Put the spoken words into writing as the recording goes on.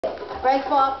Whereas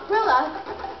for Aprila,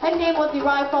 her name was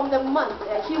derived from the month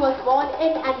that she was born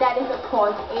in, and that is of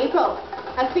course April.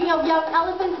 And speaking of young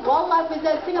elephants, Wildlife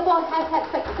Reserve Singapore has had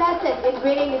successes in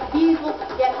breeding this beautiful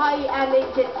yet highly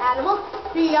endangered animal.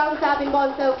 3 youngs have been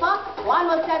born so far. One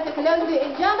was sent to Cologne Zoo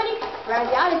in Germany, whereas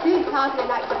the other 2 started a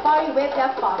night safari with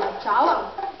their father,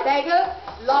 Chawang. There you go,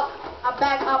 locks are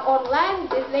back up on land.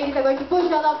 These ladies are going to push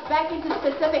their locks back into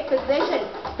specific position.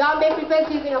 Gambe prefers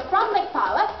using a front leg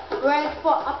power, whereas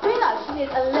for Aprila, she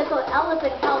needs a little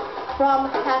elephant help from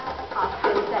her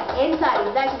husband's inside.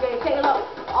 And then she's going to take a look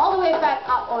all the way back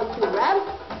up onto ramp.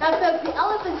 Now folks, the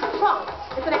elephant's trunk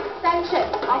is an extension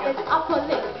of its upper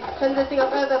limb, consisting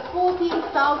of over 14,000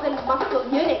 muscle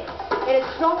units. It is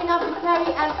strong enough to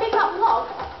carry and pick up logs,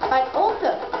 but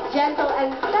also gentle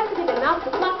and sensitive enough to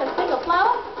pluck a single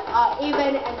flower or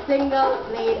even a single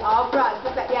blade of grass.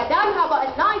 Looks like they are done. How about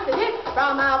a nice salute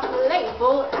from our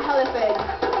playful elephant?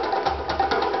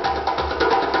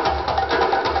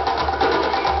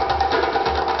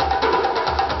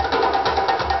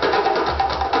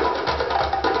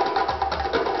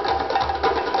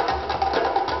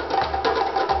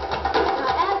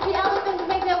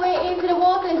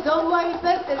 Don't worry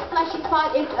folks, the splashing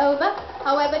part is over.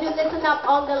 However, do listen up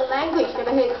on the language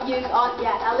neighborhoods used on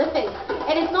their elephants.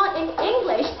 It is not in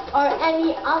English or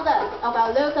any other of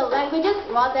our local languages,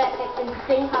 rather it's in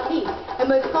Sinhalese, the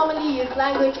most commonly used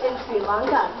language in Sri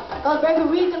Lanka. Well, the very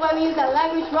reason why we use that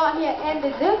language right here in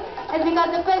the zoo is because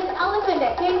the first elephant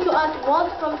that came to us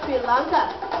was from Sri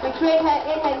Lanka. We trained her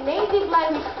in her native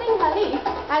language Sinhalese,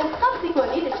 and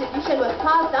subsequently the tradition was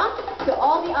passed down to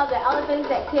all the other elephants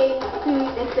that came to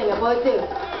the Singapore Zoo.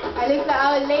 It looks like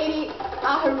our ladies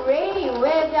are ready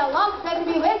with their locks, going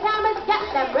to be with cameras. Get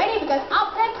them ready because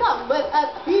up they come with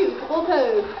a beautiful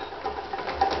pose.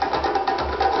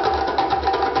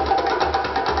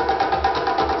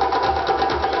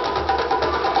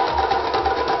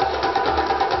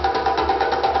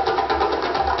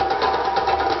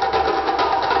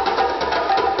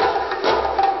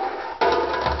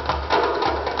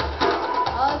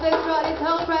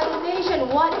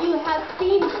 What you have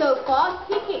seen so far,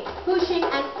 kicking, pushing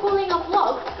and pulling of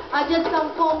logs are just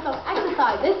some forms of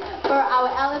exercises for our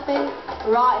elephants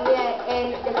right here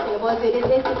in the Singapore Zoo. This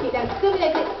is to keep them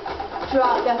stimulated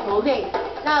throughout the whole day.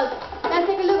 Now, let's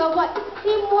take a look at what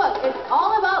teamwork is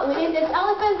all about within this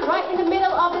elephant right in the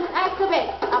middle of this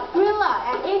exhibit.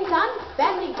 Aprila and Intan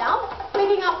bending down,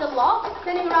 picking up the log,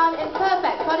 sitting around in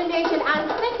perfect coordination and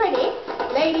synchrony.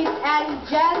 Ladies and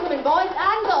gentlemen, boys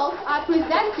and girls, I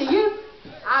present to you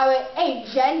our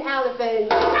Asian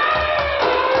elephant.